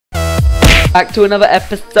Back to another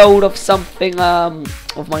episode of something of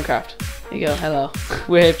Minecraft. Here you go, hello.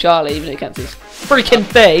 We're here with Charlie, even though you can't see his freaking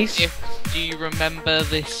face. Do you remember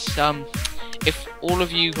this? If all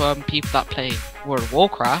of you people that play World of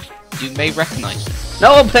Warcraft, you may recognise this.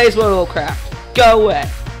 No one plays World of Warcraft. Go away.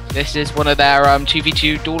 This is one of their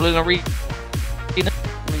 2v2 dueling arena.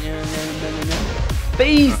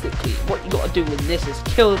 Basically, what you gotta do with this is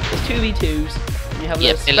kill the 2v2s, and you have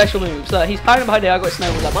little special moves. Look, he's hiding behind there, I got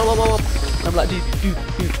snowballs like, blah, blah, blah, blah. And I'm like,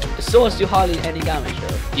 the swords do hardly any damage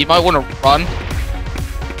though. You might want to run.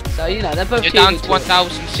 So, you know, they're both You're down to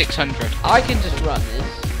 1,600. I can just run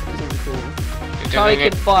this. This is cool. Charlie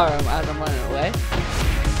can fire him as I'm running away.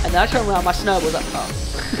 And then I turn around, my snowballs up.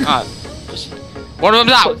 One of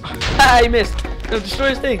them's out! Ah, he missed. No, destroy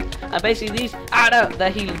his thing. And basically these, no, they're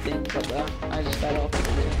healing things. I just fell off. You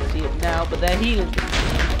can see it now, but they're healing things.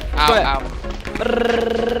 Ow.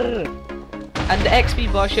 And the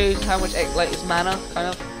XP bar shows how much, like, it's mana, kind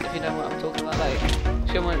of, if you know what I'm talking about. Like,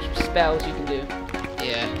 show how much spells you can do.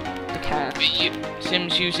 Yeah. To cast.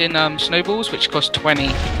 Sim's using snowballs, which cost 20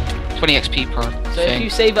 XP per So thing. if you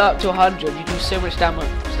save it up to 100, you do so much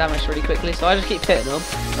damage really quickly. So I just keep hitting them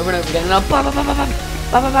over and over again, and I'm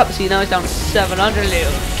see, now it's down to 700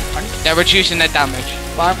 little. They're reducing their damage.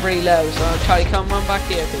 But I'm pretty low, so I'll try to come run back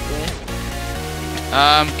here quickly. Go.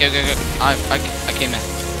 I came in.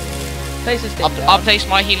 Place this thing down. I'll place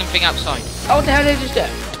my healing thing outside. Oh, what the hell did I just do?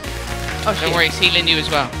 Oh, Don't worry, it's healing you as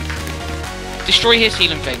well. Destroy his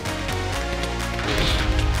healing thing.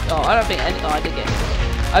 Oh, I don't think any. Oh, I did get it.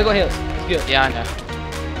 I got heals. It's good. Yeah, I know.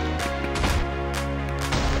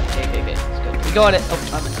 Okay. It's good. We got it. Oh,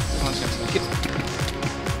 I'm in.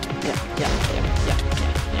 Yeah.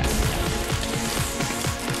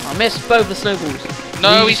 I missed both the snowballs.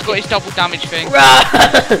 No, he's got his double damage thing.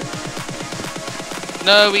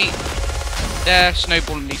 No, they're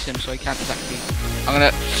snowballing these sims, so he can't exactly. I'm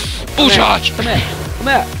gonna bull charge. Come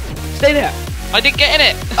here. Stay there. I didn't get in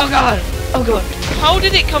it. Oh god. How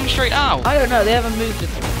did it come straight out? I don't know. They haven't moved to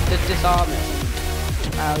disarm it.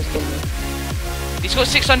 I was killing him. He's got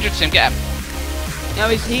 600 sim. Get him. No,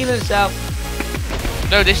 he's healing himself.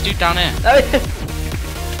 No, this dude down here.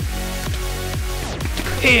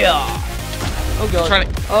 Here. Oh god.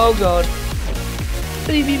 Oh god.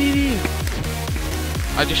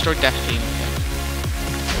 I destroyed Death Fiend.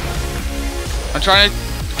 I'm trying to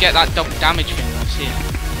get that double damage thing. I see it.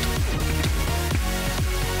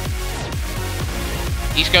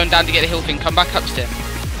 He's going down to get the heal thing. Come back upstairs.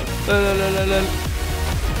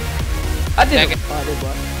 I did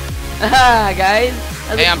one. Haha, guys.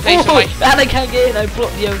 Hey, I'm placing my. And I can't get in. I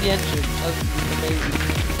blocked the only entrance. That's amazing.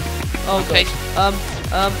 Oh god.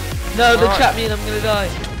 No, they trapped me and I'm gonna die.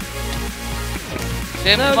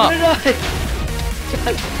 Sim, no, come I'm up.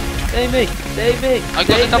 gonna die. Save me. I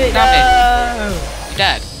got the double damage. No. You're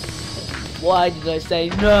dead. Why did I say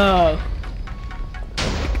no?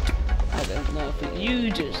 I don't know, but you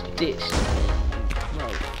just ditched me. No.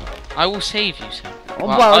 I will save you, Sim. Oh,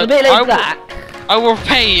 well, a bit like that. I will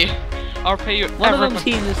repay you. I'll repay you. One of them's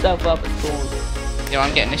healing himself up at spawn. Yeah,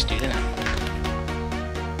 I'm getting this dude, innit?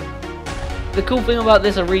 The cool thing about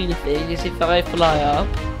this arena thing is if I fly up,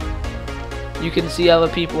 you can see other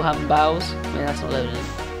people having battles. I mean, that's not loaded in.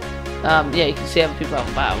 Yeah, you can see other people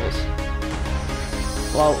having battles.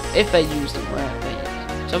 Well, if they use them, where they use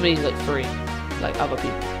them. Somebody's like free, like other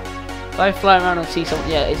people. If I fly around and see someone,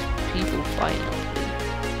 yeah, it's people fighting.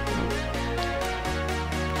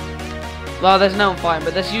 Well, there's no one fighting,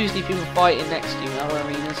 but there's usually people fighting next to you in other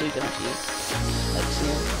arenas, so you can actually like see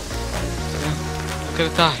them. I'm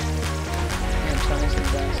gonna die. Yeah, I'm trying to sit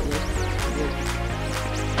downstairs.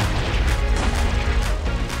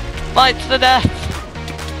 Fight to the death!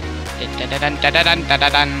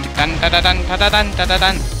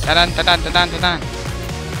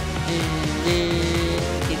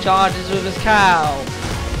 He charges with his cow.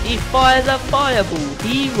 He fires a fireball.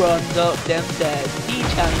 He runs up them stairs. He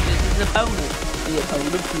challenges his opponent. The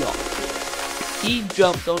opponent blocks. He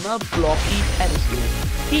jumps on a blocky pedestal.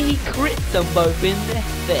 He crits them both in the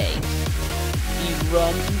face. He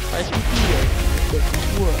runs and tries to heal.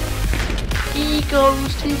 Doesn't work. He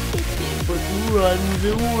goes to hit him but runs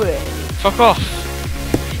away. Fuck off.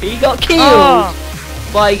 He got killed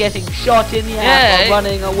by getting shot in the ass while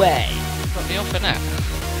running away. Got me off in it.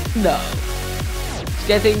 No.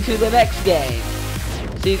 Getting to the next game.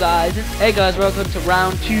 See you guys. Hey guys, welcome to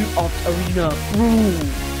round 2 of Arena Brawl.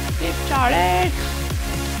 It's Charlie.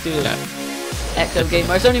 Do that. XO game.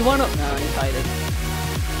 There's only one up now. He's hiding.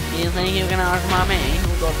 You think you can ask my man?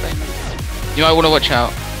 Oh god, thank me. You might want to watch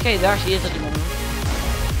out. Okay, there actually is only one of them.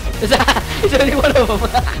 There's only one of them.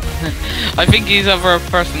 I think he's over a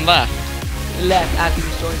person left. Left as he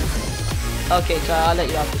was joining. Okay, so I'll let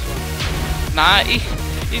you have this one. Nah,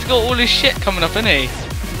 he's got all his shit coming up, isn't he?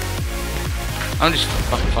 I'm just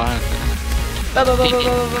fucking fine.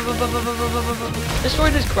 Destroy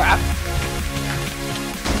this crap.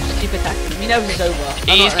 Just keep attacking him. He knows it's over.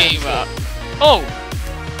 He's gave up. Oh!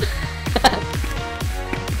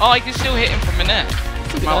 Oh, I can still hit him from in there.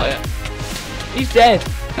 He's dead.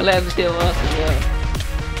 I let him steal us as well.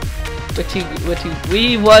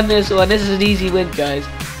 We won this one. This is an easy win, guys.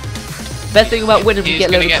 Best thing about winning, we get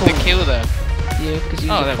a load of get the kill though. Yeah, because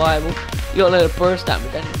you use a fireball. You got a load of burst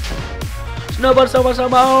damage, don't you? Snowball, snowball,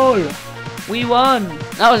 snowball! We won!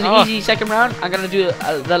 That was an easy second round. I'm gonna do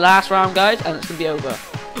the last round, guys, and it's gonna be over.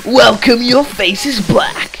 Welcome your faces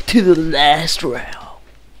back to the last round.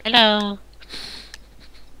 Hello.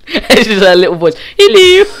 This is a little voice.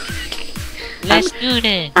 Hello! Let's do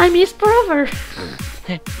this. I'm his brother.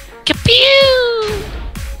 Kapew!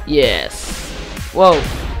 Yes. Whoa.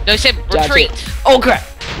 No, Sim, retreat. Oh crap!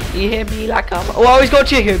 He hit me like a... Oh, he's got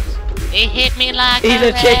chickens. He hit me like he's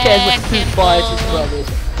a chicken with fires his brothers.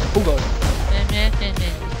 Oh god.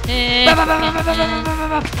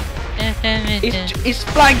 He's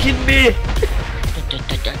flanking me.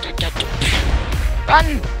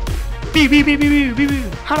 Run! Beep beep beep beep beep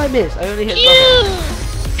beep. How did I miss? I only hit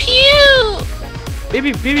Pew! Beep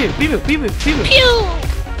beep beep beep beep beep beep. Pew!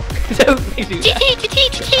 Don't do that.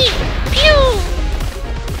 Pew!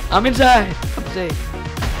 I'm inside. I'm safe.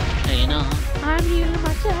 Hey, you know. I'm healing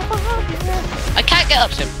myself. I can't get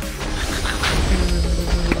up, Sim.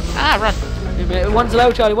 Ah, run. One's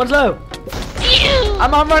low, Charlie. One's low. Pew!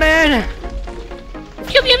 I'm on running.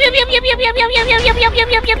 Pew pew pew pew pew pew pew pew pew pew pew pew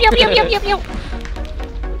pew pew pew pew pew pew.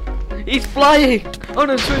 He's flying. Oh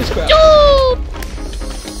no, screw this crap.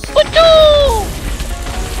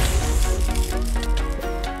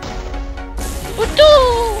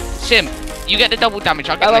 Sim, you get the double damage.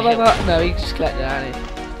 I'll get the hill. No, he just collected it.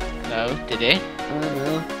 No, did he? I don't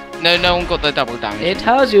know. No one got the double damage. It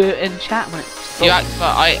tells you in chat, mate. You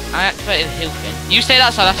I activated the heal thing. You stay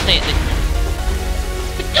that side, I stay at this.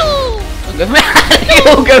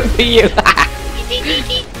 He'll go for you.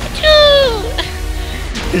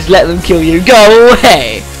 Just let them kill you. Go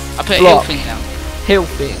away. I put a heal thing down. Heal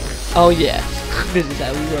thing. Oh yes. This is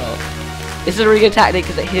how we roll. This is a really good tactic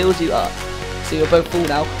because it heals you up. So you're both full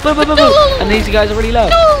now. Boom, boom, boom, boom. And these guys are really low.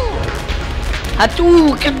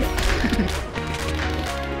 Hadouken.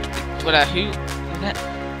 Well, who?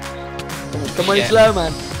 Come on, it's low,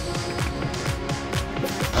 man.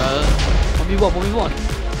 1v1, 1v1.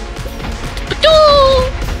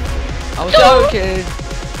 I was joking.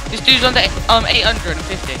 This dude's under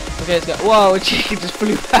 850. Okay, let's go. Whoa, a chicken just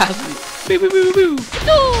flew past me. Boo, boo, boo, boo,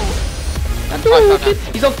 boo.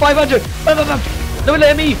 He's on 500. No,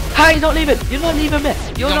 let me. Hi, he's not leaving. You're not leaving me.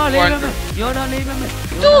 You're not leaving me. You're not leaving me.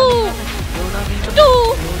 You're not leaving me.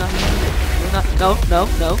 No.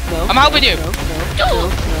 I'm out with you. No.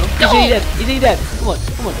 He's dead. He's dead. Come on.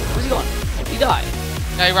 Where's he gone? He died.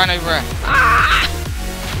 No, he ran over her. Ah!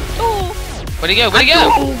 Where'd he go?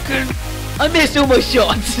 I missed all my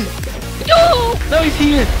shots. No, he's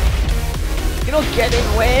healing. You're not getting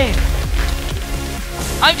away.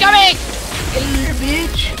 I'm coming.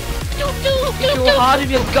 Bitch. Get your heart of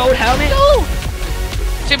your gold helmet.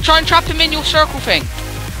 Sim, try and trap him in your circle thing.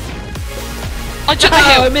 I took the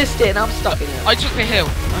hill. I missed it and I'm stuck in it. I took the hill.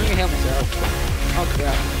 I'm gonna heal myself. Oh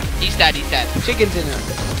crap. He's dead. Chicken's in it.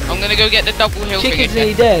 I'm gonna go get the double hill thing. Chicken's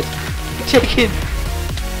nearly dead. Chicken.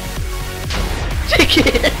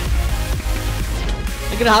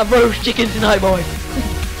 I'm gonna have roast chicken tonight, boys.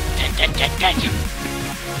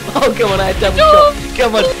 Oh, come on, I had double shot.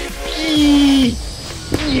 Come on.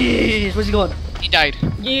 Yes. Where's he gone? He died.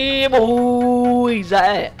 Yeah, boys.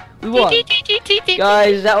 That it. We won.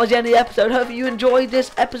 Guys, that was the end of the episode. Hope you enjoyed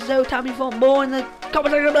this episode. Tell me if you want more in the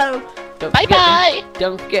comment section below. Bye.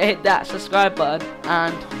 Don't forget to hit that subscribe button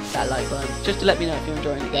and that like button. Just to let me know if you're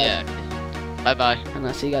enjoying it, guys. Yeah. Bye. And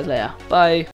I'll see you guys later. Bye.